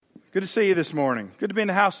Good to see you this morning. Good to be in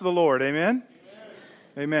the house of the Lord. Amen?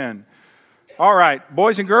 Amen. All right,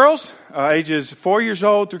 boys and girls, ages 4 years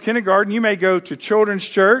old through kindergarten, you may go to children's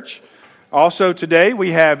church. Also today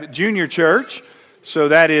we have junior church, so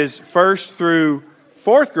that is 1st through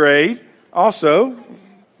 4th grade. Also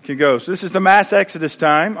can go. So this is the mass exodus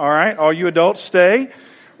time. All right, all you adults stay,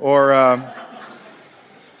 or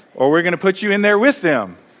we're going to put you in there with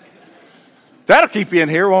them. That'll keep you in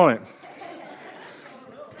here, won't it?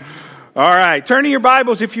 All right, turn to your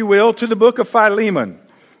Bibles, if you will, to the book of Philemon.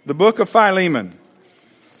 The book of Philemon.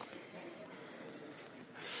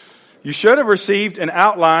 You should have received an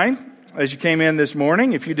outline as you came in this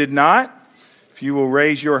morning. If you did not, if you will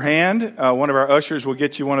raise your hand, one of our ushers will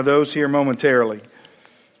get you one of those here momentarily.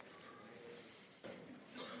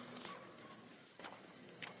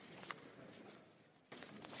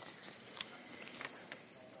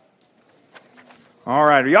 All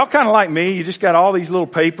right, are y'all kind of like me? You just got all these little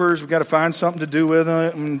papers. We've got to find something to do with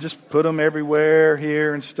them and just put them everywhere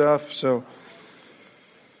here and stuff. So,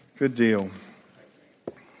 good deal.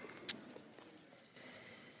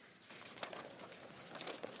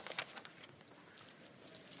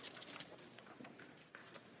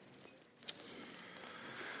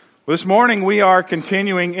 Well, this morning we are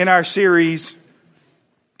continuing in our series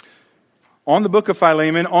on the book of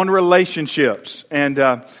Philemon on relationships. And,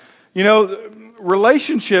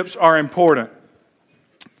 relationships are important.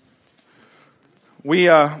 We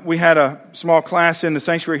had a small class in the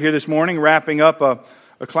sanctuary here this morning, wrapping up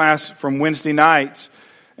a class from Wednesday nights.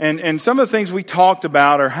 And some of the things we talked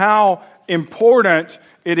about are how important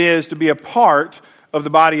it is to be a part of the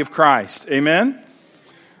body of Christ. Amen?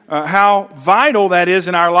 How vital that is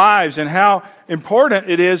in our lives and how important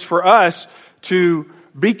it is for us to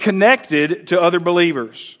be connected to other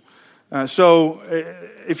believers. So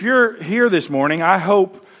if you're here this morning, I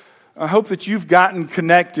hope that you've gotten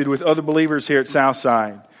connected with other believers here at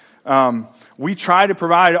Southside. We try to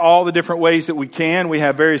provide all the different ways that we can. We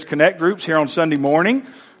have various connect groups here on Sunday morning,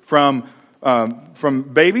 from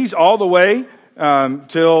babies all the way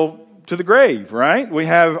till to the grave. Right? We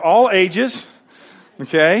have all ages.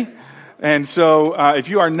 Okay, and so if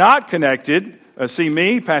you are not connected, see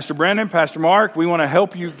me, Pastor Brennan, Pastor Mark. We want to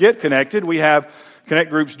help you get connected. We have connect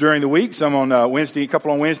groups during the week, some on Wednesday, a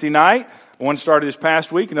couple on Wednesday night. One started this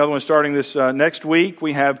past week, another one starting this next week.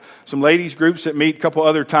 We have some ladies groups that meet a couple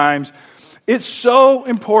other times. It's so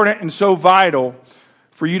important and so vital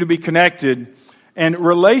for you to be connected, and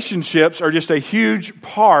relationships are just a huge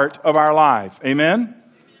part of our life. Amen?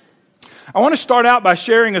 I want to start out by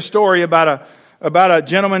sharing a story about a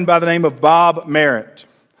gentleman by the name of Bob Merritt.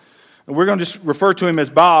 We're going to just refer to him as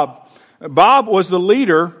Bob. Bob was the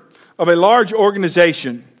leader of a large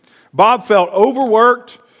organization. Bob felt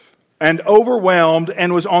overworked and overwhelmed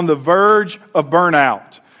and was on the verge of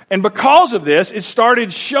burnout. And because of this, it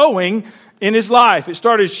started showing in his life. It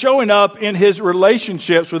started showing up in his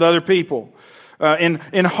relationships with other people,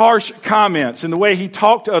 in harsh comments, in the way he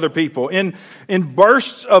talked to other people, in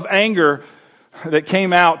bursts of anger that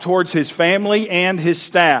came out towards his family and his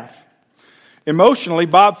staff. Emotionally,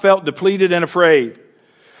 Bob felt depleted and afraid.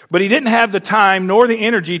 But he didn't have the time nor the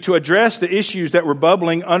energy to address the issues that were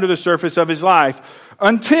bubbling under the surface of his life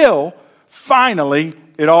until finally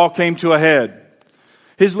it all came to a head.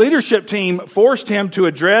 His leadership team forced him to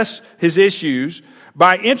address his issues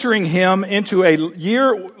by entering him into a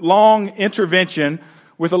year-long intervention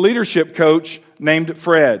with a leadership coach named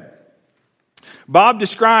Fred. Bob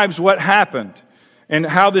describes what happened and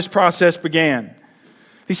how this process began.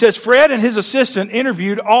 He says, Fred and his assistant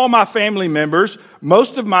interviewed all my family members,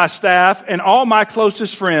 most of my staff, and all my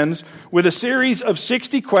closest friends with a series of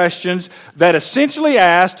 60 questions that essentially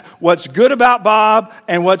asked what's good about Bob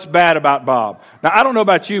and what's bad about Bob. Now, I don't know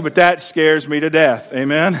about you, but that scares me to death.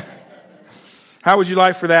 Amen? How would you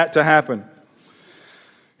like for that to happen?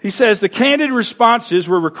 He says, the candid responses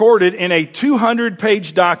were recorded in a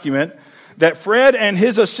 200-page document that Fred and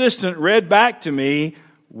his assistant read back to me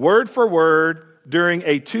word for word during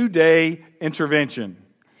a 2-day intervention.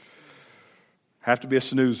 Have to be a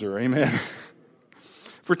snoozer, amen.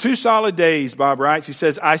 For 2 solid days, Bob writes, he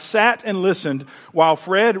says, I sat and listened while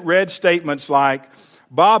Fred read statements like,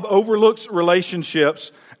 Bob overlooks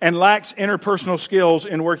relationships and lacks interpersonal skills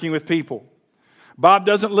in working with people. Bob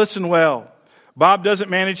doesn't listen well. Bob doesn't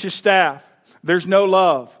manage his staff. There's no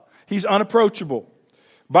love. He's unapproachable.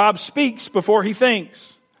 Bob speaks before he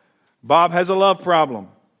thinks. Bob has a love problem.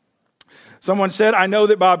 Someone said, I know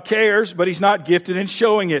that Bob cares, but he's not gifted in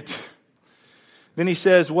showing it. Then he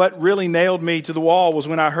says, what really nailed me to the wall was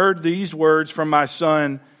when I heard these words from my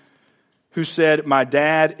son who said, my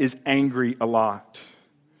dad is angry a lot.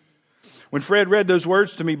 When Fred read those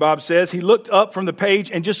words to me, Bob says, he looked up from the page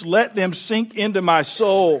and just let them sink into my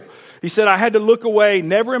soul. He said, I had to look away.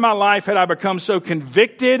 Never in my life had I become so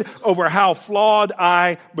convicted over how flawed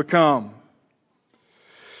I become.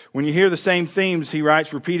 When you hear the same themes, he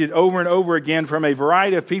writes, repeated over and over again from a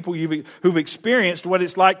variety of people who've experienced what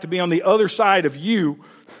it's like to be on the other side of you,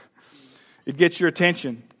 it gets your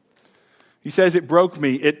attention. He says, it broke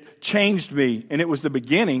me, it changed me, and it was the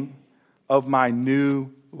beginning of my new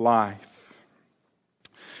life.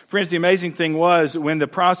 Friends, the amazing thing was that when the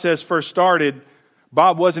process first started,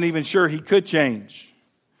 Bob wasn't even sure he could change.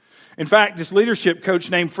 In fact, this leadership coach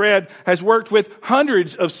named Fred has worked with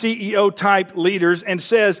hundreds of CEO-type leaders and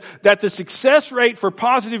says that the success rate for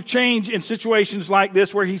positive change in situations like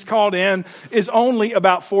this where he's called in is only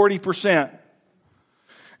about 40%.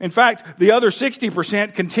 In fact, the other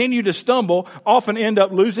 60% continue to stumble, often end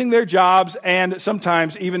up losing their jobs and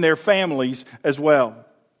sometimes even their families as well.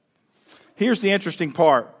 Here's the interesting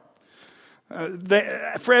part.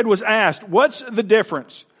 Fred was asked, what's the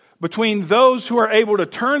difference between those who are able to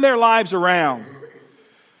turn their lives around,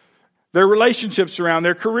 their relationships around,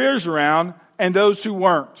 their careers around, and those who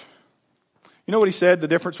weren't? You know what he said the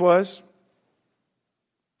difference was?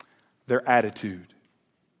 Their attitude.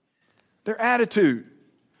 Their attitude.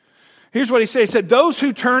 Here's what he said. He said, those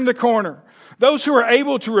who turn the corner, those who are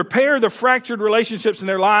able to repair the fractured relationships in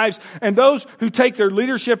their lives, and those who take their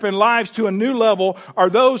leadership and lives to a new level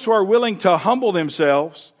are those who are willing to humble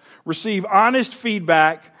themselves, receive honest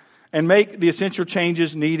feedback, and make the essential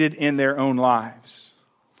changes needed in their own lives.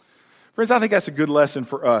 Friends, I think that's a good lesson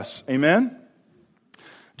for us. Amen?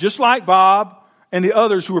 Just like Bob and the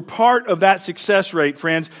others who were part of that success rate,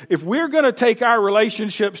 friends, if we're going to take our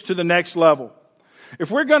relationships to the next level, if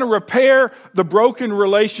we're going to repair the broken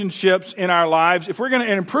relationships in our lives, if we're going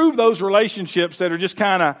to improve those relationships that are just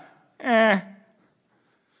kind of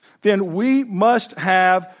then we must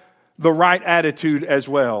have the right attitude as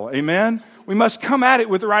well. Amen? We must come at it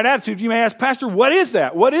with the right attitude. You may ask, Pastor, what is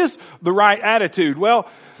that? What is the right attitude? Well,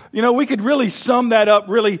 we could really sum that up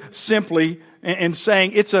really simply in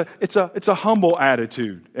saying it's a humble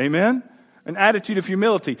attitude. Amen? An attitude of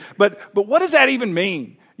humility. But what does that even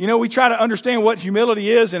mean? We try to understand what humility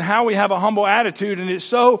is and how we have a humble attitude, and it's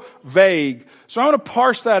so vague. So I want to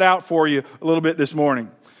parse that out for you a little bit this morning.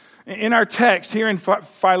 In our text here in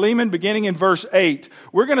Philemon, beginning in verse 8,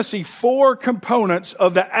 we're going to see 4 components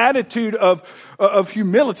of the attitude of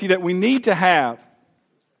humility that we need to have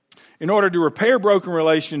in order to repair broken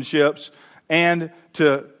relationships and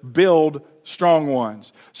to build strong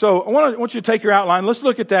ones. So I want you to take your outline. Let's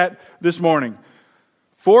look at that this morning.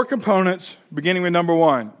 4 components, beginning with number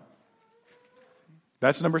 1.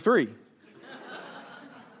 That's number 3.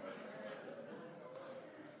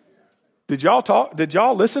 Did y'all talk? Did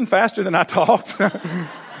y'all listen faster than I talked?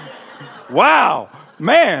 Wow,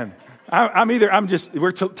 man!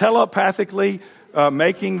 We're telepathically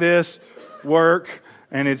making this work,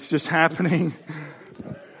 and it's just happening.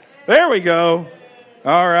 There we go.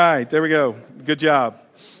 All right, there we go. Good job.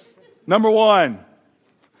 Number 1.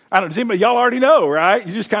 I don't know, y'all already know, right?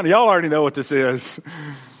 Y'all already know what this is.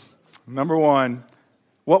 Number 1,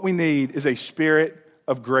 what we need is a spirit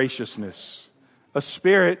of graciousness. A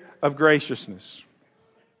spirit of graciousness.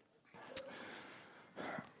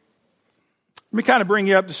 Let me kind of bring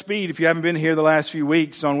you up to speed if you haven't been here the last few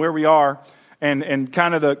weeks on where we are and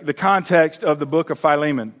kind of the context of the book of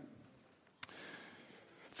Philemon.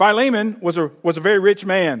 Philemon was a very rich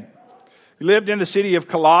man. He lived in the city of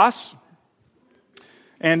Colossus.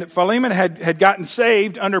 And Philemon had gotten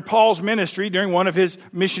saved under Paul's ministry during one of his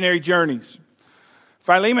missionary journeys.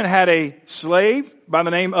 Philemon had a slave by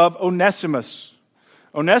the name of Onesimus.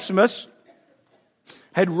 Onesimus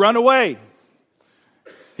had run away.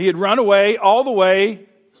 He had run away all the way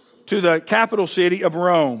to the capital city of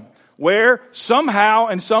Rome, where somehow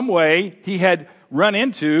and some way he had run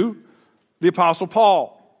into the Apostle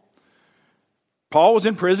Paul. Paul was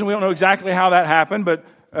in prison. We don't know exactly how that happened, but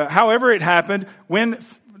however it happened, when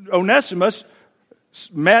Onesimus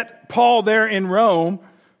met Paul there in Rome,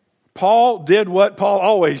 Paul did what Paul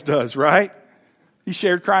always does, right? He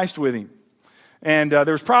shared Christ with him. And there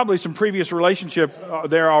was probably some previous relationship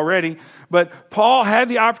there already, but Paul had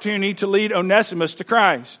the opportunity to lead Onesimus to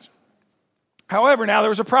Christ. However, now there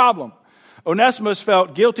was a problem. Onesimus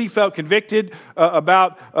felt guilty, felt convicted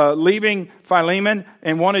about leaving Philemon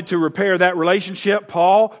and wanted to repair that relationship.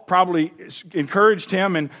 Paul probably encouraged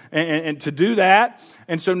him and to do that.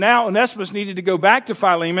 And so now Onesimus needed to go back to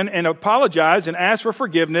Philemon and apologize and ask for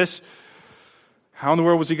forgiveness. How in the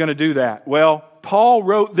world was he going to do that? Well, Paul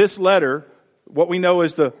wrote this letter, what we know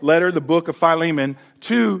as the book of Philemon,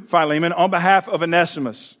 to Philemon on behalf of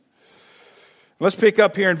Onesimus. Let's pick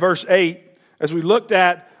up here in verse 8 as we looked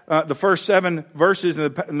at the first 7 verses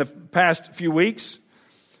in the past few weeks.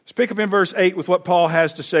 Let's pick up in verse 8 with what Paul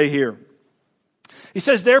has to say here. He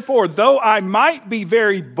says, "Therefore, though I might be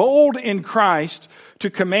very bold in Christ to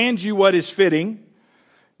command you what is fitting,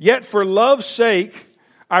 yet for love's sake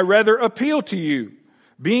I rather appeal to you.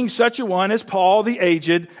 Being such a one as Paul the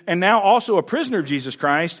aged, and now also a prisoner of Jesus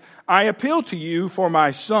Christ, I appeal to you for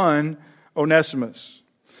my son Onesimus."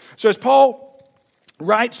 So as Paul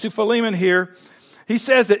writes to Philemon here, he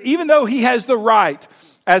says that even though he has the right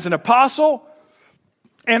as an apostle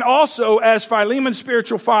and also as Philemon's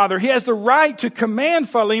spiritual father, he has the right to command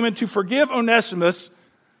Philemon to forgive Onesimus,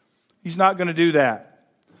 he's not going to do that.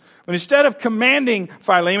 But instead of commanding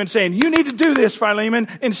Philemon, saying, "You need to do this, Philemon,"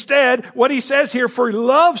 instead, what he says here, for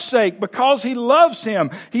love's sake, because he loves him,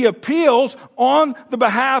 he appeals on the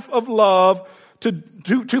behalf of love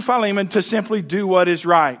to Philemon to simply do what is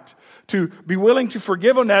right, to be willing to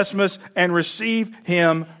forgive Onesimus and receive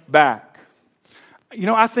him back. You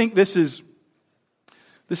know, I think this is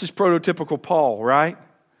prototypical Paul, right?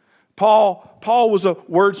 Paul was a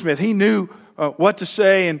wordsmith. He knew what to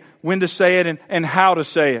say and when to say it and how to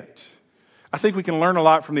say it. I think we can learn a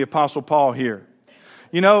lot from the Apostle Paul here.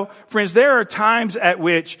 You know, friends, there are times at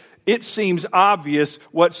which it seems obvious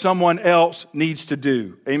what someone else needs to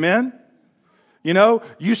do. Amen? You know,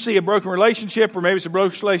 you see a broken relationship, or maybe it's a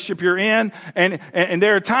broken relationship you're in, and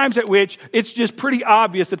there are times at which it's just pretty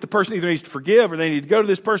obvious that the person either needs to forgive, or they need to go to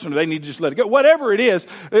this person, or they need to just let it go. Whatever it is,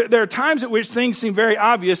 there are times at which things seem very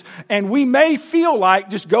obvious, and we may feel like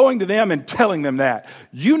just going to them and telling them that.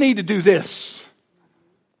 You need to do this.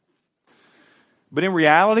 But in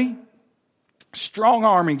reality,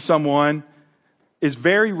 strong-arming someone is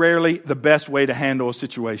very rarely the best way to handle a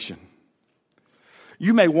situation.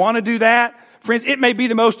 You may want to do that. Friends, it may be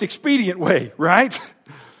the most expedient way, right?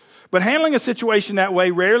 But handling a situation that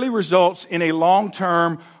way rarely results in a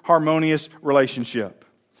long-term, harmonious relationship.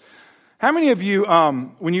 How many of you,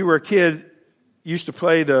 when you were a kid, used to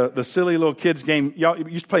play the silly little kids game? Y'all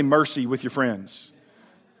used to play Mercy with your friends,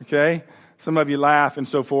 okay? Some of you laugh and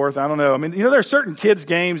so forth. I don't know. I mean, you know, there are certain kids'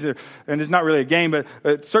 games, and it's not really a game,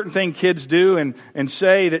 but certain things kids do and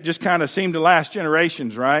say that just kind of seem to last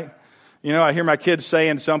generations, right? You know, I hear my kids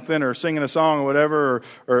saying something or singing a song or whatever,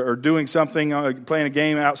 or doing something, playing a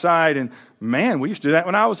game outside, and man, we used to do that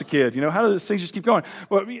when I was a kid. You know, how do these things just keep going?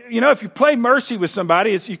 Well, you know, if you play Mercy with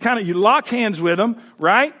somebody, it's you lock hands with them,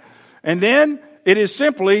 right? And then it is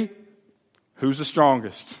simply who's the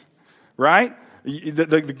strongest, right?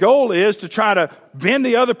 The goal is to try to bend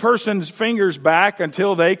the other person's fingers back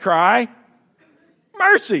until they cry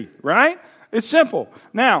mercy, right? It's simple.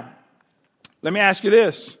 Now, let me ask you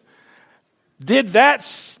this. Did that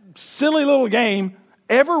silly little game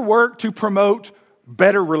ever work to promote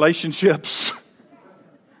better relationships?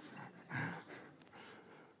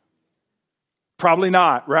 Probably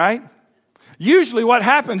not, right? Usually what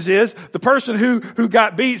happens is the person who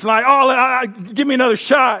got beat is like, "Oh, give me another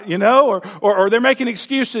shot," you know, or they're making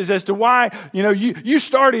excuses as to why, you know, you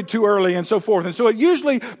started too early and so forth. And so it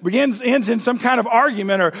usually ends in some kind of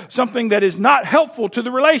argument or something that is not helpful to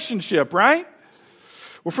the relationship, right?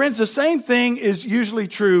 Well, friends, the same thing is usually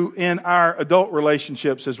true in our adult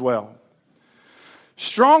relationships as well.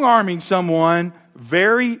 Strong-arming someone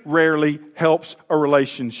very rarely helps a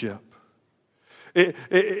relationship. It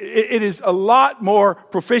is a lot more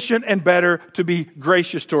proficient and better to be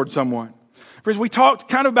gracious toward someone. Friends, we talked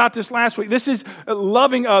kind of about this last week. This is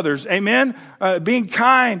loving others, amen? Being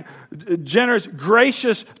kind, generous,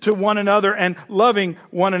 gracious to one another, and loving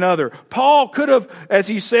one another. Paul could have, as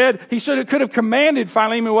he said, could have commanded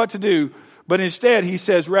Philemon what to do, but instead he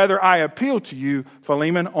says, "Rather, I appeal to you,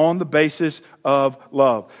 Philemon, on the basis of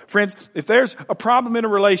love." Friends, if there's a problem in a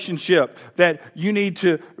relationship that you need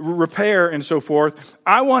to repair and so forth,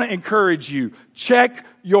 I want to encourage you, check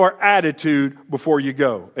your attitude before you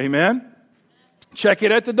go. Amen? Check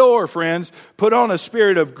it at the door, friends. Put on a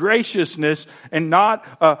spirit of graciousness and not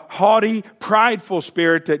a haughty, prideful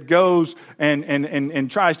spirit that goes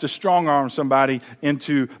and tries to strong-arm somebody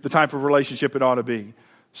into the type of relationship it ought to be.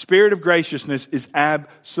 Spirit of graciousness is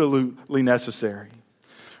absolutely necessary.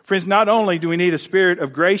 Friends, not only do we need a spirit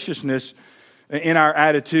of graciousness in our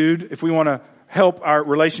attitude if we want to help our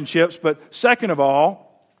relationships, but second of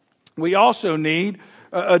all, we also need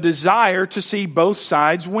a desire to see both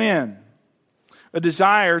sides win. A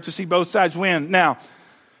desire to see both sides win. Now,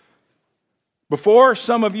 before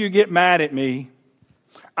some of you get mad at me,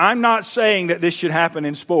 I'm not saying that this should happen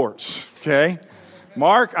in sports, okay?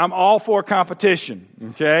 Mark, I'm all for competition,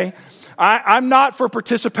 okay? I'm not for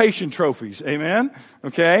participation trophies, amen?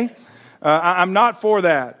 Okay? I'm not for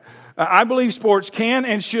that. I believe sports can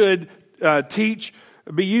and should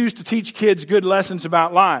be used to teach kids good lessons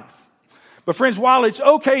about life. But friends, while it's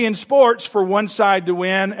okay in sports for one side to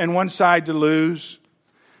win and one side to lose,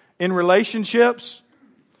 in relationships,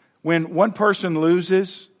 when one person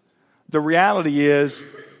loses, the reality is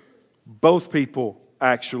both people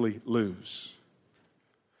actually lose.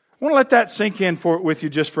 I want to let that sink in with you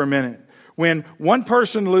just for a minute. When one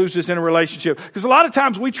person loses in a relationship, because a lot of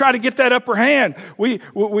times we try to get that upper hand. We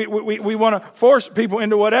want to force people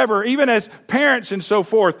into whatever, even as parents and so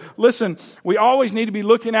forth. Listen, we always need to be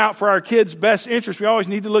looking out for our kids' best interest. We always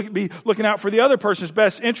need to be looking out for the other person's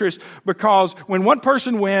best interest, because when one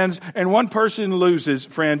person wins and one person loses,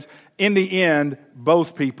 friends, in the end,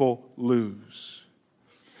 both people lose.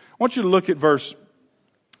 I want you to look at verse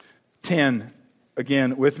 10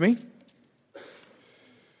 again with me.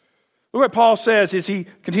 Look what Paul says as he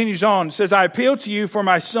continues on. He says, I appeal to you for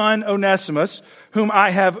my son Onesimus, whom I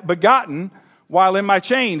have begotten while in my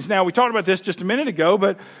chains. Now, we talked about this just a minute ago,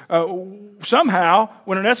 but somehow,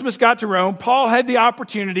 when Onesimus got to Rome, Paul had the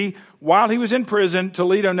opportunity, while he was in prison, to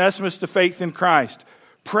lead Onesimus to faith in Christ.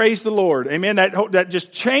 Praise the Lord. Amen. That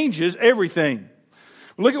just changes everything.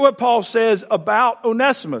 Look at what Paul says about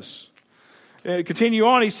Onesimus. Continue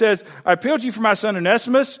on, he says, I appeal to you for my son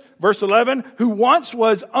Onesimus, verse 11, who once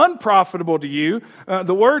was unprofitable to you.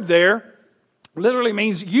 The word there literally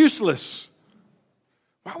means useless.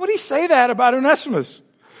 Why would he say that about Onesimus?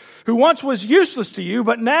 Who once was useless to you,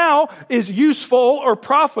 but now is useful or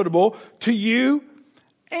profitable to you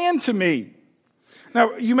and to me.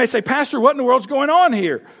 Now, you may say, Pastor, what in the world's going on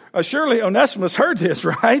here? Surely Onesimus heard this,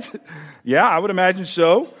 right? Yeah, I would imagine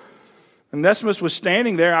so. Onesimus was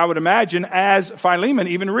standing there, I would imagine, as Philemon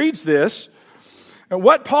even reads this. And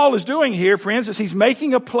what Paul is doing here, friends, is he's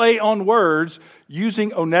making a play on words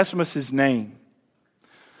using Onesimus' name.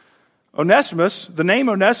 Onesimus, the name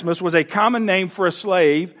Onesimus, was a common name for a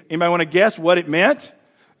slave. Anybody want to guess what it meant?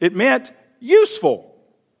 It meant useful.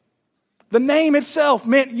 The name itself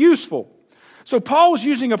meant useful. So Paul was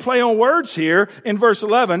using a play on words here in verse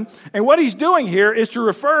 11, and what he's doing here is to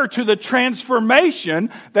refer to the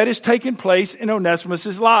transformation that is taking place in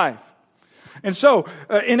Onesimus' life. And so,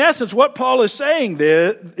 in essence, what Paul is saying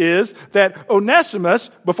is that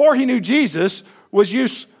Onesimus, before he knew Jesus, was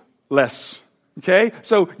useless. Okay?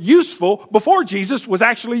 So, useful before Jesus was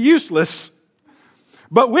actually useless.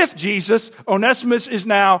 But with Jesus, Onesimus is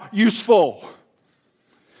now useful.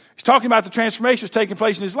 He's talking about the transformation that's taking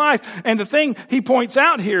place in his life. And the thing he points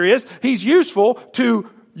out here is he's useful to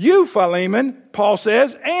you, Philemon, Paul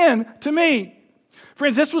says, and to me.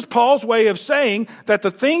 Friends, this was Paul's way of saying that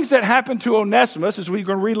the things that happened to Onesimus, as we're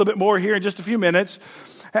going to read a little bit more here in just a few minutes,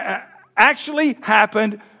 actually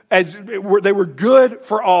happened as they were good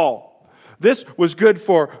for all. This was good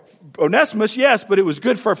for Onesimus, yes, but it was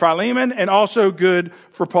good for Philemon and also good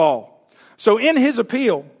for Paul. So in his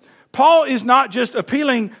appeal, Paul is not just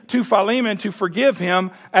appealing to Philemon to forgive him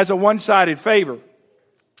as a one-sided favor.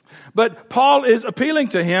 But Paul is appealing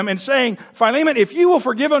to him and saying, Philemon, if you will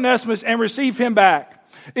forgive Onesimus and receive him back,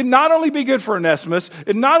 it not only be good for Onesimus,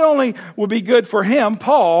 it not only will be good for him,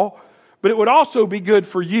 Paul, but it would also be good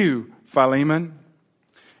for you, Philemon.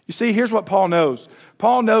 You see, here's what Paul knows.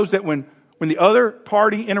 Paul knows that when the other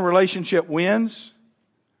party in a relationship wins,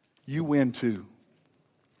 you win too.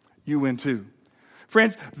 You win too.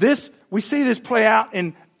 Friends, we see this play out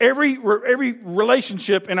in every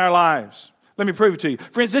relationship in our lives. Let me prove it to you.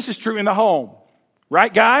 Friends, this is true in the home.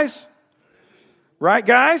 Right, guys? Right,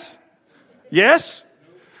 guys? Yes?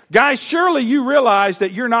 Guys, surely you realize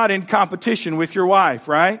that you're not in competition with your wife,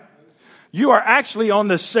 right? You are actually on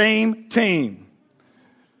the same team.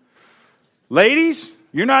 Ladies,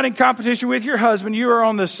 you're not in competition with your husband. You are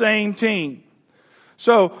on the same team.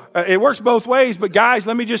 So it works both ways, but guys,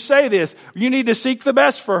 let me just say this. You need to seek the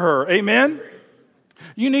best for her. Amen?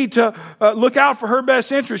 You need to look out for her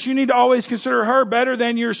best interest. You need to always consider her better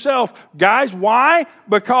than yourself. Guys, why?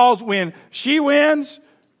 Because when she wins,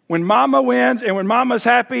 when mama wins, and when mama's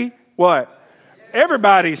happy, what?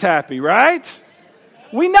 Everybody's happy, right?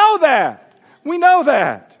 We know that. We know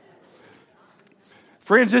that.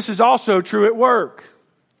 Friends, this is also true at work.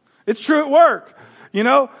 It's true at work. You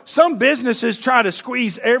know, some businesses try to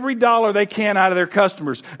squeeze every dollar they can out of their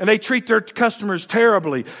customers, and they treat their customers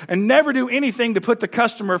terribly and never do anything to put the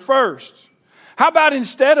customer first. How about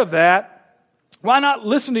instead of that, why not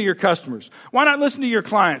listen to your customers? Why not listen to your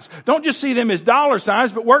clients? Don't just see them as dollar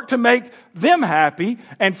signs, but work to make them happy.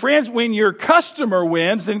 And friends, when your customer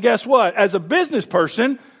wins, then guess what? As a business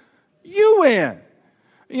person, you win.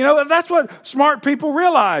 You know, that's what smart people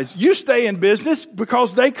realize. You stay in business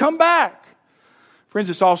because they come back. Friends,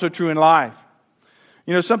 it's also true in life.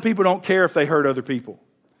 You know, some people don't care if they hurt other people.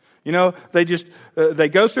 You know, they just, they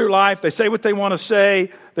go through life, they say what they want to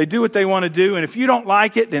say, they do what they want to do, and if you don't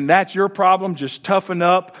like it, then that's your problem. Just toughen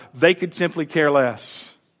up. They could simply care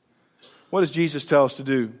less. What does Jesus tell us to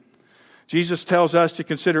do? Jesus tells us to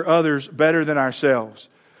consider others better than ourselves,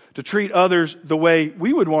 to treat others the way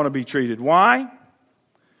we would want to be treated. Why?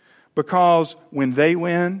 Because when they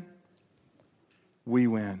win, we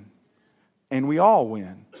win. And we all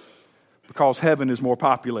win. Because heaven is more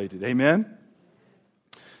populated. Amen?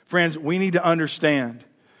 Friends, we need to understand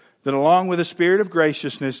that along with a spirit of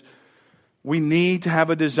graciousness, we need to have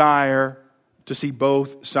a desire to see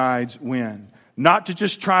both sides win. Not to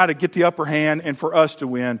just try to get the upper hand and for us to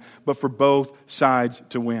win, but for both sides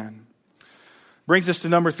to win. Brings us to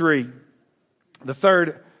number 3. The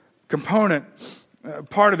third component,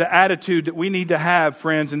 part of the attitude that we need to have,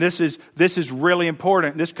 friends, and this is really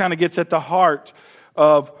important. This kind of gets at the heart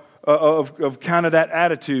of kind of that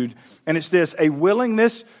attitude. And it's this: a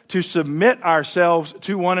willingness to submit ourselves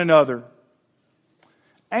to one another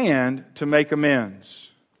and to make amends.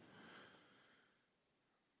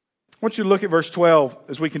 I want you to look at verse 12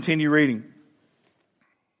 as we continue reading.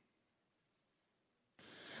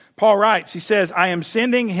 Paul writes, he says, I am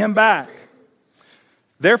sending him back.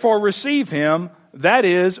 Therefore receive him, that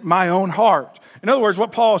is my own heart. In other words,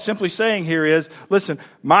 what Paul is simply saying here is, listen,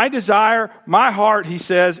 my desire, my heart, he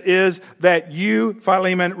says, is that you,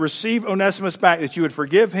 Philemon, receive Onesimus back, that you would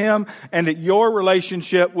forgive him, and that your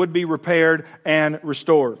relationship would be repaired and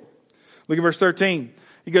restored. Look at verse 13.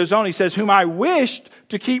 He goes on, he says, whom I wished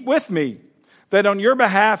to keep with me, that on your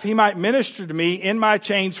behalf he might minister to me in my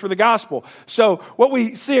chains for the gospel. So what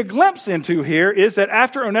we see a glimpse into here is that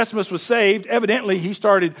after Onesimus was saved, evidently he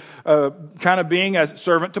started kind of being a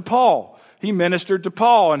servant to Paul. He ministered to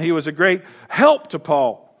Paul, and he was a great help to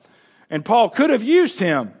Paul. And Paul could have used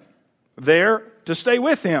him there to stay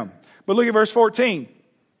with him. But look at verse 14.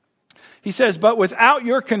 He says, but without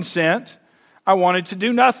your consent, I wanted to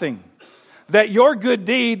do nothing, that your good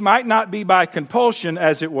deed might not be by compulsion,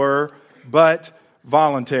 as it were, but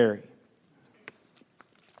voluntary.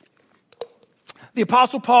 The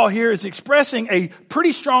Apostle Paul here is expressing a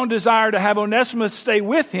pretty strong desire to have Onesimus stay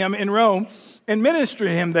with him in Rome and minister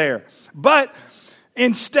to him there. But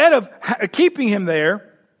instead of keeping him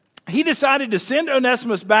there, he decided to send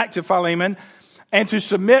Onesimus back to Philemon and to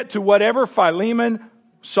submit to whatever Philemon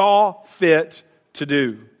saw fit to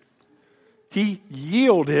do. He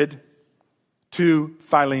yielded to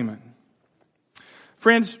Philemon.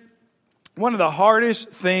 Friends, one of the hardest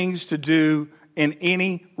things to do in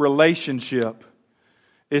any relationship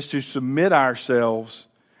is to submit ourselves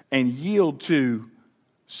and yield to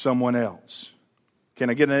someone else. Can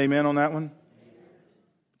I get an amen on that one?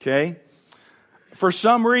 Okay. For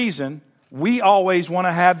some reason, we always want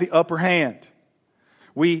to have the upper hand.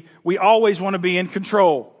 We always want to be in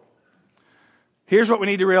control. Here's what we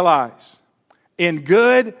need to realize. In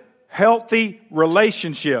good, healthy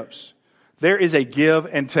relationships, there is a give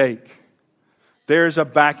and take. There is a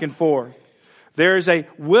back and forth. There is a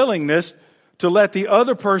willingness to let the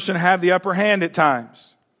other person have the upper hand at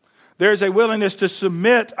times. There is a willingness to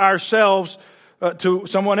submit ourselves to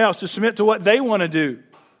someone else, to submit to what they want to do.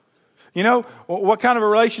 You know, what kind of a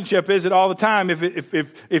relationship is it all the time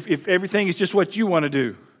if everything is just what you want to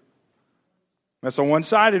do? That's a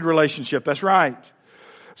one-sided relationship. That's right.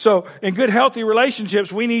 So in good, healthy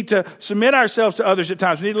relationships, we need to submit ourselves to others at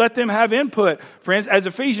times. We need to let them have input. Friends, as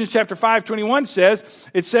Ephesians chapter 5:21 says,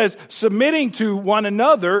 it says, submitting to one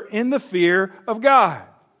another in the fear of God.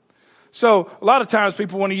 So a lot of times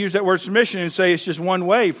people want to use that word submission and say it's just one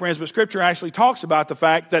way, friends, but Scripture actually talks about the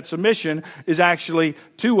fact that submission is actually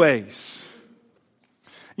two ways.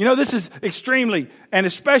 You know, this is extremely and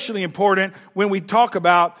especially important when we talk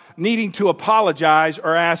about needing to apologize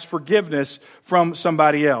or ask forgiveness from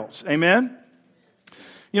somebody else. Amen?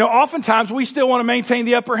 You know, oftentimes we still want to maintain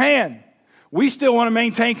the upper hand. We still want to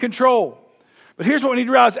maintain control. But here's what we need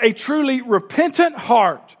to realize. A truly repentant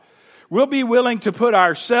heart will be willing to put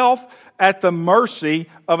ourselves at the mercy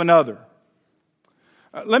of another.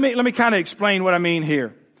 Let me kind of explain what I mean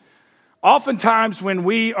here. Oftentimes when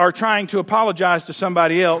we are trying to apologize to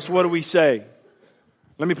somebody else, what do we say?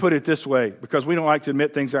 Let me put it this way, because we don't like to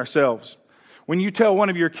admit things ourselves. When you tell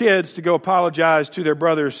one of your kids to go apologize to their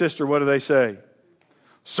brother or sister, what do they say?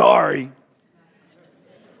 Sorry.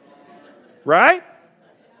 Right?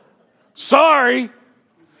 Sorry.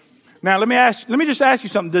 Now let me just ask you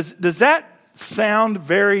something. Does that sound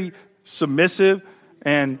very submissive?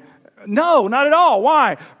 And no, not at all.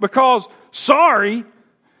 Why? Because sorry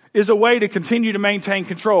is a way to continue to maintain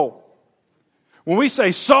control. When we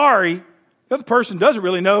say sorry, the other person doesn't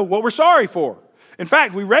really know what we're sorry for. In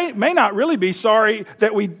fact, we may not really be sorry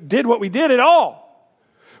that we did what we did at all.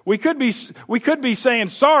 We could be saying,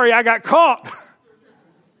 sorry, I got caught.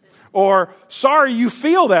 Or, sorry, you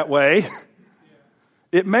feel that way.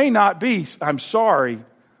 It may not be, I'm sorry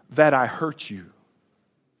that I hurt you.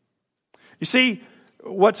 You see,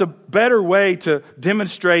 what's a better way to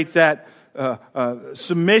demonstrate that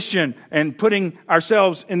submission and putting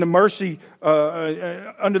ourselves in the mercy,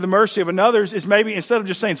 under the mercy of another's is maybe instead of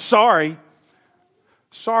just saying, sorry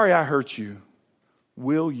I hurt you,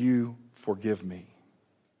 will you forgive me?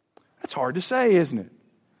 That's hard to say, isn't it?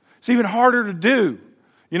 It's even harder to do.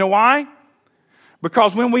 You know why?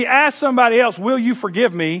 Because when we ask somebody else, will you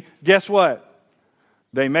forgive me? Guess what?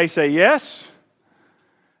 They may say yes,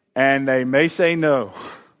 and they may say no.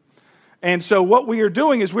 And so what we are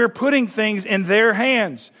doing is we're putting things in their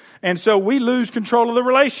hands. And so we lose control of the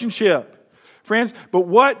relationship. Friends, but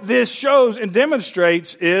what this shows and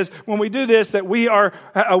demonstrates is when we do this that we are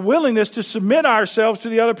a willingness to submit ourselves to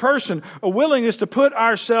the other person, a willingness to put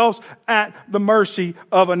ourselves at the mercy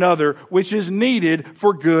of another, which is needed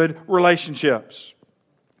for good relationships.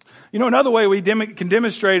 You know, another way we can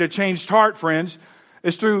demonstrate a changed heart, friends,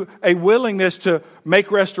 is through a willingness to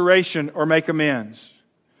make restoration or make amends.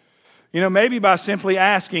 You know, maybe by simply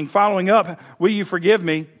asking, following up, will you forgive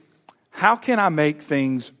me? How can I make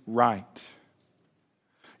things right?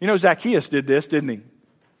 You know, Zacchaeus did this, didn't he?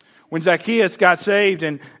 When Zacchaeus got saved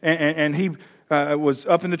and he was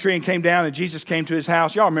up in the tree and came down and Jesus came to his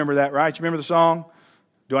house. Y'all remember that, right? You remember the song?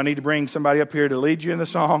 Do I need to bring somebody up here to lead you in the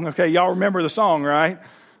song? Okay, y'all remember the song, right?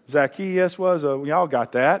 Zacchaeus y'all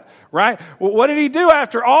got that, right? Well, what did he do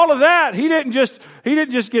after all of that? He didn't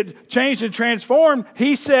just get changed and transformed.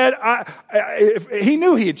 He said, he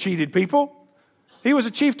knew he had cheated people. He was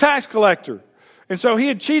a chief tax collector. And so he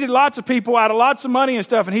had cheated lots of people out of lots of money and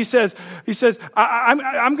stuff. And he says,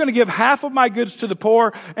 I'm going to give half of my goods to the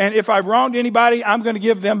poor. And if I've wronged anybody, I'm going to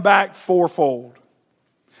give them back fourfold.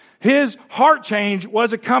 His heart change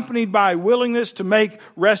was accompanied by willingness to make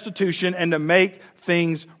restitution and to make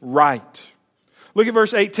things right. Look at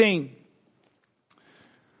verse 18.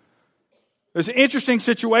 There's an interesting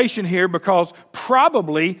situation here because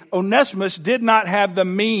probably Onesimus did not have the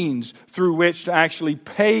means through which to actually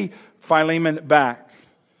pay Philemon back.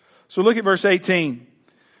 So look at verse 18.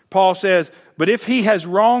 Paul says, but if he has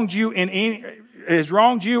wronged you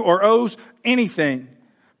or owes anything,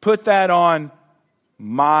 put that on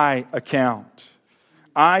my account.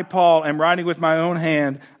 I, Paul, am writing with my own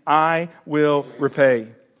hand. I will repay.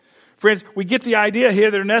 Friends, we get the idea here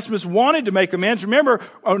that Onesimus wanted to make amends. Remember,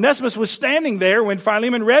 Onesimus was standing there when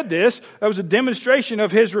Philemon read this. That was a demonstration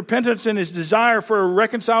of his repentance and his desire for a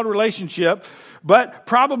reconciled relationship, but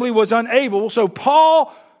probably was unable. So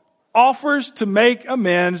Paul offers to make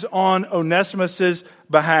amends on Onesimus'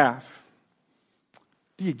 behalf.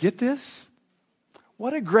 Do you get this?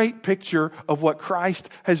 What a great picture of what Christ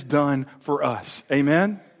has done for us.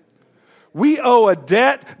 Amen? We owe a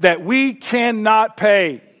debt that we cannot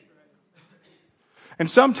pay. And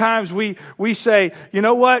sometimes we say, you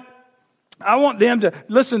know what? I want them to,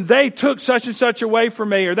 listen, they took such and such away from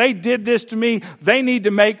me, or they did this to me. They need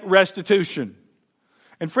to make restitution.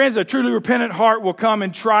 And friends, a truly repentant heart will come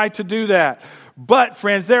and try to do that. But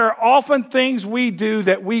friends, there are often things we do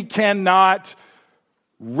that we cannot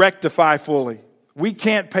rectify fully. We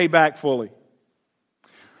can't pay back fully.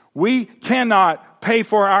 We cannot pay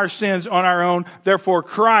for our sins on our own. Therefore,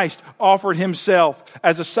 Christ offered himself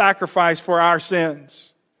as a sacrifice for our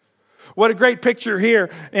sins. What a great picture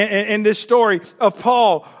here in this story of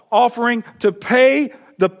Paul offering to pay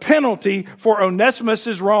the penalty for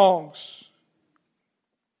Onesimus' wrongs.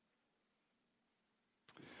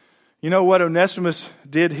 You know what Onesimus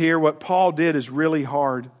did here, what Paul did is really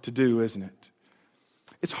hard to do, isn't it?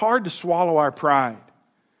 It's hard to swallow our pride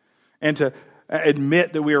and to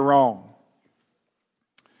admit that we are wrong.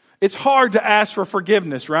 It's hard to ask for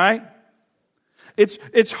forgiveness, right?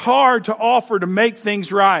 It's hard to offer to make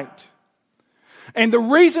things right. And the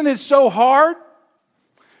reason it's so hard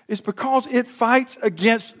is because it fights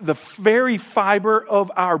against the very fiber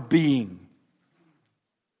of our being.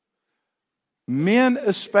 Men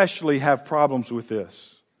especially have problems with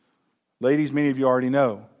this. Ladies, many of you already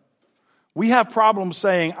know. We have problems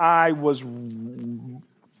saying, I was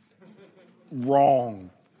wrong.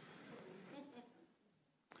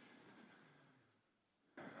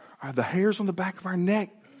 The hairs on the back of our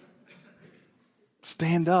neck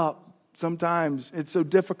stand up. Sometimes it's so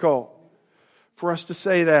difficult for us to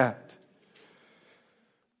say that.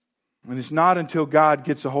 And it's not until God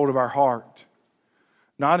gets a hold of our heart,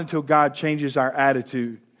 not until God changes our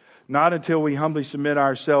attitude, not until we humbly submit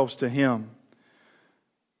ourselves to Him.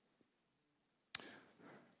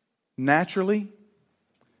 naturally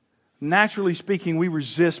speaking, we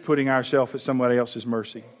resist putting ourselves at somebody else's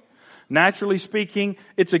mercy. Naturally speaking,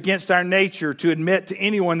 it's against our nature to admit to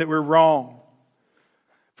anyone that we're wrong.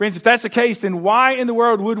 Friends, if that's the case, then why in the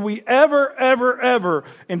world would we ever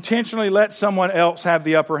intentionally let someone else have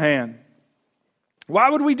the upper hand? Why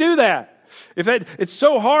would we do that? It's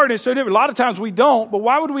so hard, it's so different. A lot of times we don't, but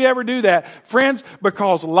why would we ever do that? Friends,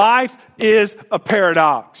 because life is a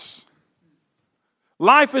paradox.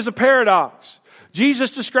 Life is a paradox.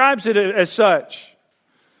 Jesus describes it as such.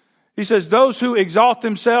 He says, those who exalt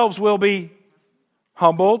themselves will be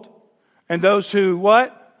humbled, and those who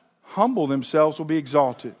what? Humble themselves will be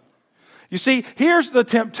exalted. You see, here's the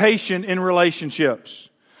temptation in relationships.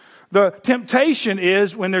 The temptation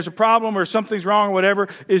is, when there's a problem or something's wrong or whatever,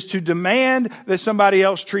 is to demand that somebody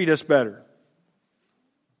else treat us better.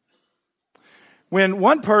 When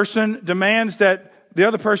one person demands that the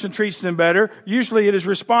other person treats them better, usually it is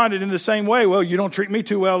responded in the same way. Well, you don't treat me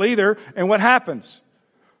too well either. And what happens?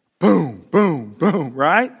 Boom, boom, boom,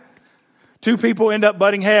 right? Two people end up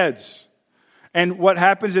butting heads. And what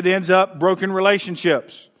happens? It ends up broken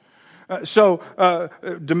relationships.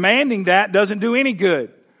 Demanding that doesn't do any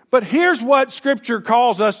good. But here's what Scripture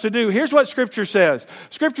calls us to do. Here's what Scripture says.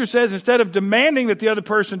 Scripture says instead of demanding that the other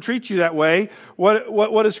person treat you that way,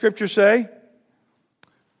 what does Scripture say?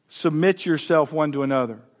 Submit yourself one to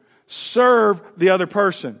another. Serve the other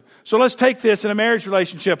person. So let's take this in a marriage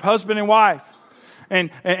relationship, husband and wife.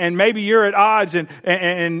 And maybe you're at odds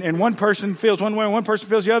and one person feels one way and one person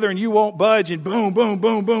feels the other and you won't budge and boom, boom,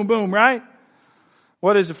 boom, boom, boom, right?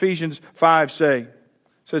 What does Ephesians 5 say? It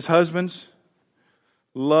says, husbands,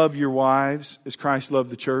 love your wives as Christ loved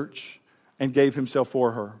the church and gave himself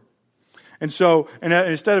for her. And so,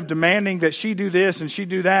 instead of demanding that she do this and she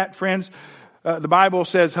do that, friends, the Bible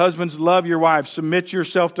says, husbands, love your wives, submit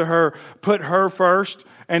yourself to her, put her first.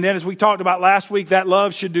 And then as we talked about last week, that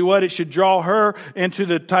love should do what? It should draw her into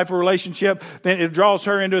the type of relationship. Then it draws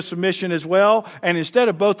her into a submission as well. And instead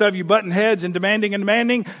of both of you butting heads and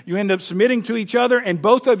demanding, you end up submitting to each other. And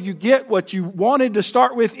both of you get what you wanted to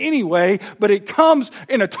start with anyway. But it comes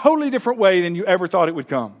in a totally different way than you ever thought it would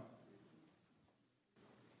come.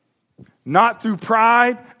 Not through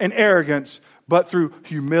pride and arrogance, but through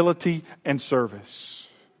humility and service.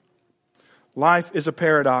 Life is a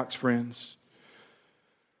paradox, friends.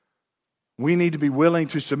 We need to be willing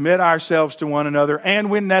to submit ourselves to one another and,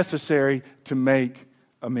 when necessary, to make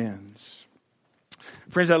amends.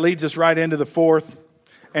 Friends, that leads us right into the fourth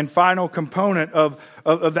and final component of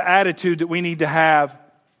the attitude that we need to have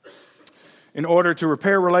in order to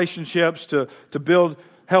repair relationships, to build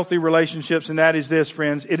healthy relationships, and that is this,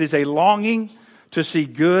 friends. It is a longing to see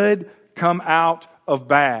good come out of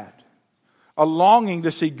bad. A longing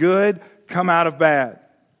to see good come out of bad.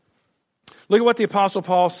 Look at what the Apostle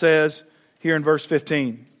Paul says here in verse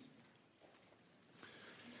 15.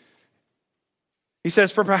 He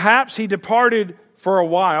says, for perhaps he departed for a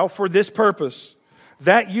while for this purpose,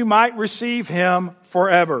 that you might receive him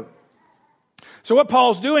forever. So what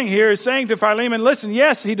Paul's doing here is saying to Philemon, listen,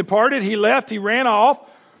 yes, he departed, he left, he ran off.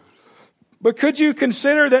 But could you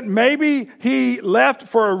consider that maybe he left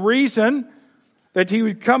for a reason, that he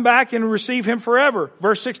would come back and receive him forever?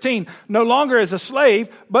 Verse 16, no longer as a slave,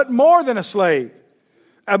 but more than a slave.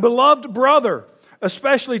 A beloved brother,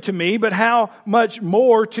 especially to me, but how much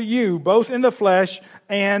more to you, both in the flesh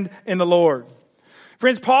and in the Lord.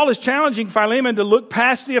 Friends, Paul is challenging Philemon to look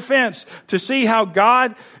past the offense, to see how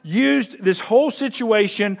God used this whole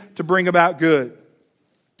situation to bring about good.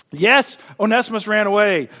 Yes, Onesimus ran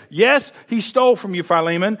away. Yes, he stole from you,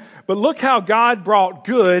 Philemon. But look how God brought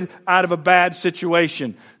good out of a bad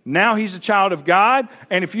situation. Now he's a child of God,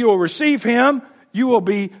 and if you will receive him, you will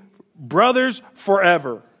be brothers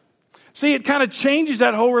forever. See, it kind of changes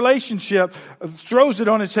that whole relationship, throws it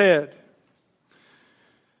on its head.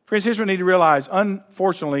 Friends, here's what we need to realize.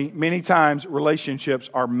 Unfortunately, many times relationships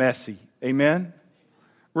are messy. Amen?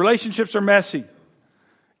 Relationships are messy.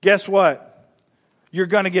 Guess what? You're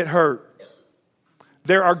going to get hurt.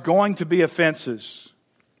 There are going to be offenses.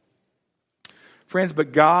 Friends,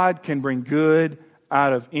 but God can bring good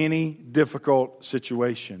out of any difficult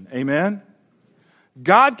situation. Amen?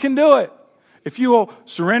 God can do it. If you will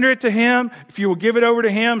surrender it to him, if you will give it over to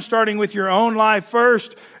him, starting with your own life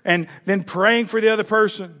first and then praying for the other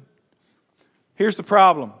person. Here's the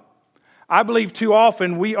problem. I believe too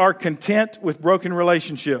often we are content with broken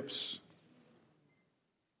relationships.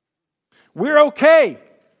 We're okay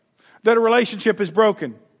that a relationship is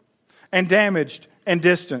broken and damaged and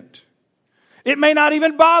distant. It may not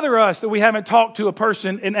even bother us that we haven't talked to a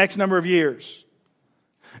person in X number of years.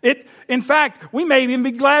 In fact, we may even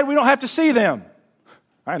be glad we don't have to see them.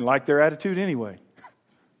 I didn't like their attitude anyway.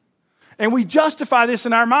 And we justify this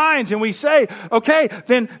in our minds and we say, okay,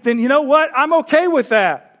 then you know what? I'm okay with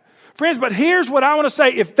that. Friends, but here's what I want to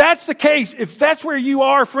say. If that's the case, if that's where you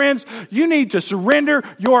are, friends, you need to surrender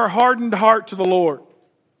your hardened heart to the Lord.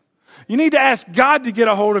 You need to ask God to get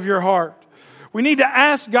a hold of your heart. We need to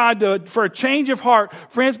ask God for a change of heart,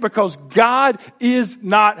 friends, because God is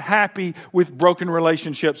not happy with broken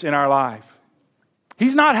relationships in our life.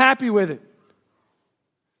 He's not happy with it.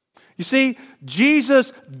 You see,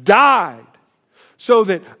 Jesus died so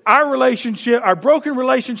that our broken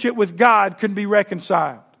relationship with God can be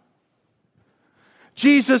reconciled.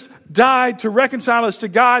 Jesus died to reconcile us to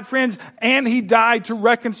God, friends, and He died to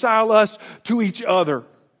reconcile us to each other.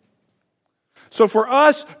 So for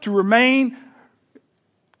us to remain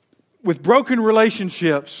with broken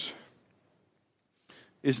relationships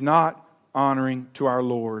is not honoring to our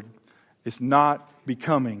Lord. It's not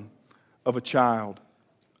becoming of a child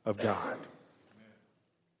of God.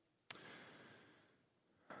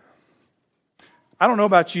 I don't know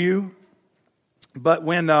about you, but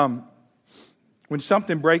when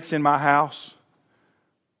something breaks in my house,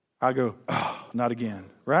 I go, oh, not again,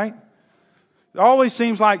 right? It always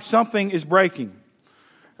seems like something is breaking.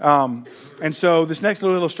 And so this next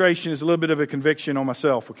little illustration is a little bit of a conviction on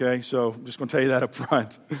myself, okay? So I'm just going to tell you that up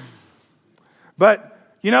front. But,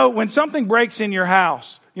 when something breaks in your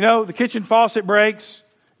house, the kitchen faucet breaks,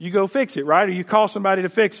 you go fix it, right? Or you call somebody to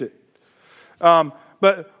fix it.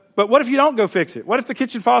 But what if you don't go fix it? What if the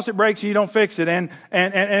kitchen faucet breaks and you don't fix it? And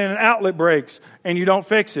an outlet breaks and you don't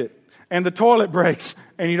fix it? And the toilet breaks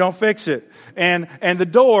and you don't fix it. And the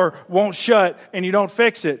door won't shut and you don't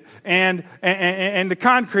fix it. And the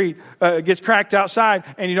concrete gets cracked outside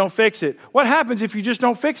and you don't fix it. What happens if you just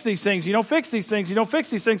don't fix these things? You don't fix these things. You don't fix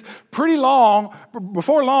these things.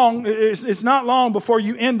 Before long, it's not long before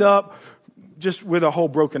you end up just with a whole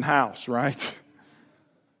broken house, right?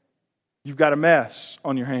 You've got a mess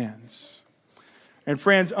on your hands. And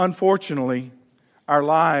friends, unfortunately, our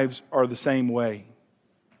lives are the same way.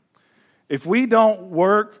 If we don't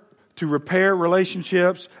work to repair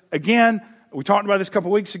relationships, again, we talked about this a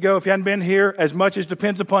couple weeks ago. If you hadn't been here, as much as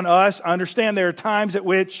depends upon us, I understand there are times at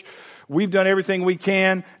which we've done everything we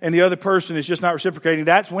can and the other person is just not reciprocating.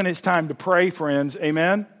 That's when it's time to pray, friends.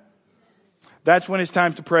 Amen? That's when it's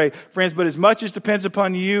time to pray. Friends, but as much as depends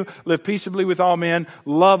upon you, live peaceably with all men,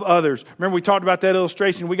 love others. Remember we talked about that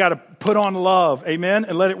illustration. We got to put on love, amen,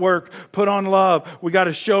 and let it work. Put on love. We got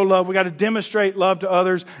to show love. We got to demonstrate love to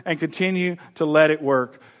others and continue to let it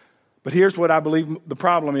work. But here's what I believe the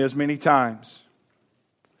problem is many times.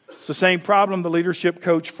 It's the same problem the leadership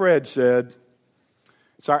coach Fred said.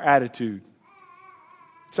 It's our attitude.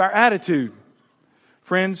 It's our attitude.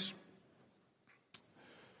 Friends,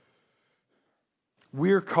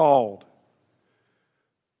 we're called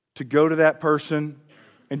to go to that person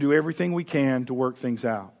and do everything we can to work things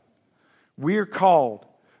out. We're called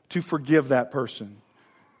to forgive that person.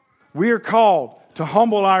 We're called to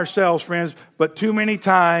humble ourselves, friends, but too many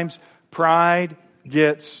times pride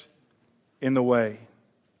gets in the way.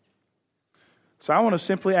 So I want to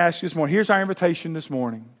simply ask you this morning. Here's our invitation this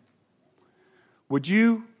morning. Would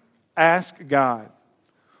you ask God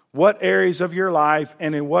what areas of your life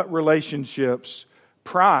and in what relationships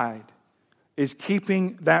pride is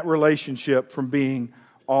keeping that relationship from being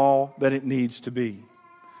all that it needs to be?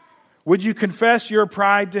 Would you confess your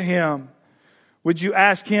pride to Him? Would you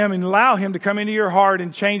ask Him and allow Him to come into your heart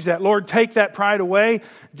and change that? Lord, take that pride away.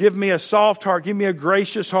 Give me a soft heart. Give me a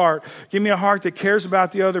gracious heart. Give me a heart that cares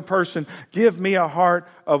about the other person. Give me a heart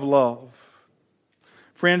of love.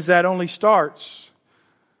 Friends, that only starts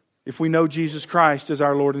if we know Jesus Christ as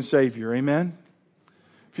our Lord and Savior. Amen?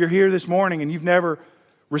 If you're here this morning and you've never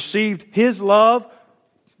received His love,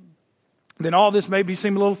 then all this may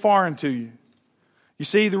seem a little foreign to you. You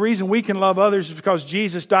see, the reason we can love others is because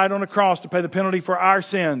Jesus died on the cross to pay the penalty for our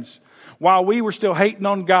sins. While we were still hating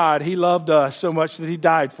on God, He loved us so much that He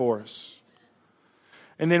died for us.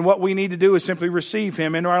 And then what we need to do is simply receive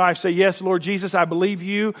Him into our life. Say, yes, Lord Jesus, I believe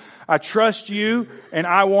You, I trust You, and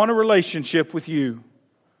I want a relationship with You.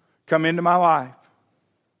 Come into my life.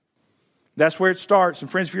 That's where it starts. And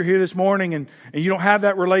friends, if you're here this morning and you don't have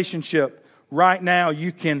that relationship, right now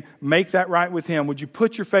you can make that right with Him. Would you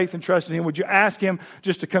put your faith and trust in Him? Would you ask Him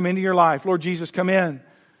just to come into your life? Lord Jesus, come in.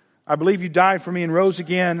 I believe You died for me and rose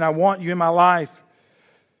again, and I want You in my life.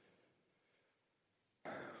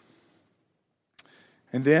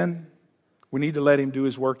 And then we need to let Him do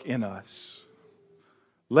His work in us.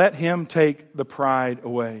 Let Him take the pride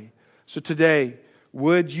away. So today,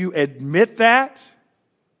 would you admit that?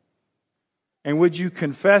 And would you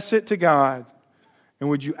confess it to God?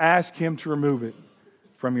 And would you ask Him to remove it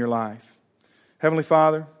from your life. Heavenly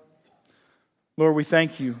Father, Lord, we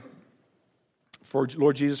thank you for,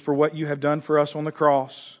 Lord Jesus, for what you have done for us on the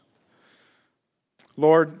cross.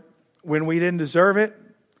 Lord, when we didn't deserve it,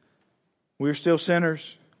 we were still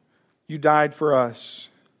sinners. You died for us.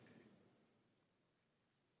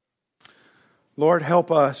 Lord,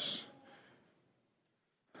 help us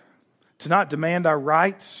to not demand our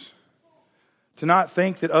rights, to not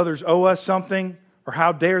think that others owe us something, or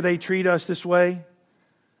how dare they treat us this way.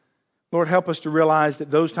 Lord, help us to realize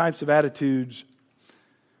that those types of attitudes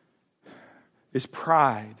is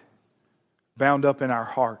pride bound up in our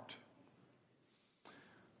heart.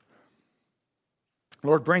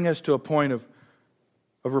 Lord, bring us to a point of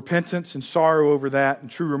repentance and sorrow over that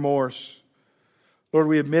and true remorse. Lord,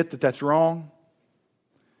 we admit that that's wrong.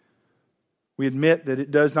 We admit that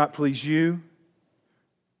it does not please you,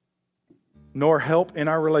 nor help in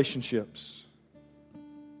our relationships.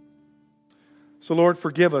 So, Lord,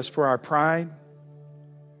 forgive us for our pride.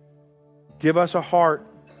 Give us a heart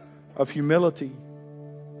of humility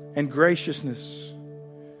and graciousness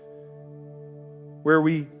where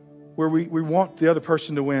we want the other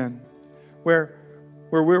person to win, where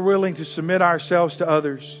we're willing to submit ourselves to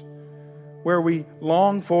others, where we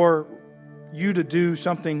long for you to do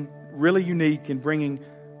something really unique in bringing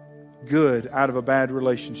good out of a bad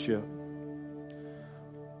relationship.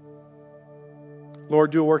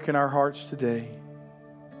 Lord, do a work in our hearts today.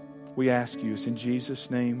 We ask you. It's in Jesus'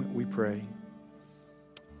 name we pray.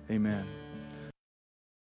 Amen.